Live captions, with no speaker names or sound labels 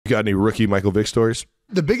got any rookie Michael Vick stories?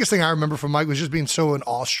 The biggest thing I remember from Mike was just being so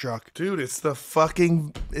awestruck. Dude, it's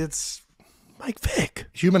Mike Vick.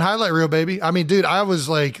 Human highlight reel, baby. I mean, dude, I was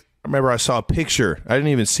like... I remember I saw a picture. I didn't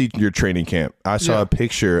even see your training camp. I saw a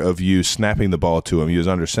picture of you snapping the ball to him. He was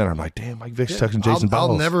under center. I'm like, damn, Mike Vick's touching Jason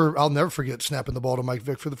balls. I'll never forget snapping the ball to Mike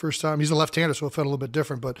Vick for the first time. He's a left-hander, so it felt a little bit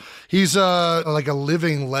different, but he's like a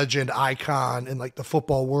living legend icon in like the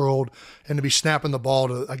football world, and to be snapping the ball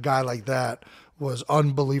to a guy like that was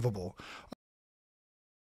unbelievable.